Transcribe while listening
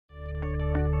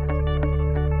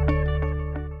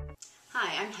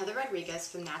Hi, I'm Hethir Rodriugez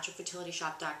from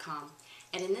naturalfertilityshop.com,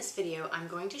 and in this video I'm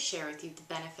going to share with you the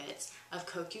benefits of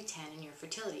CoQ10 in your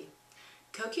fertility.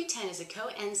 CoQ10 is a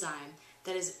coenzyme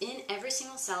that is in every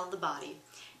single cell of the body.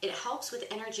 It helps with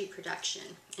energy production,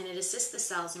 and it assists the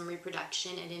cells in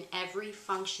reproduction and in every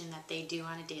function that they do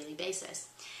on a daily basis.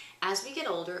 As we get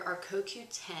older, our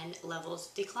CoQ10 levels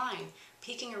decline,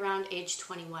 peaking around age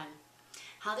 21.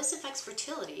 How this affects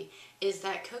fertility is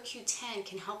that CoQ10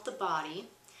 can help the body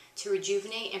to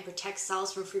rejuvenate and protect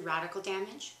cells from free radical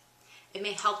damage. It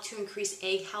may help to increase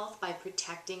egg health by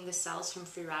protecting the cells from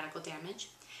free radical damage.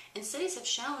 And studies have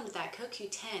shown that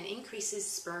CoQ10 increases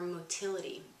sperm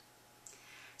motility.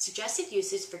 Suggested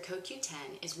usage for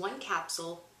CoQ10 is 1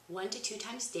 capsule 1 to 2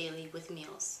 times daily with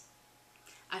meals.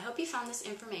 I hope you found this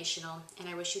informational, and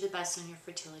I wish you the best on your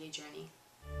fertility journey.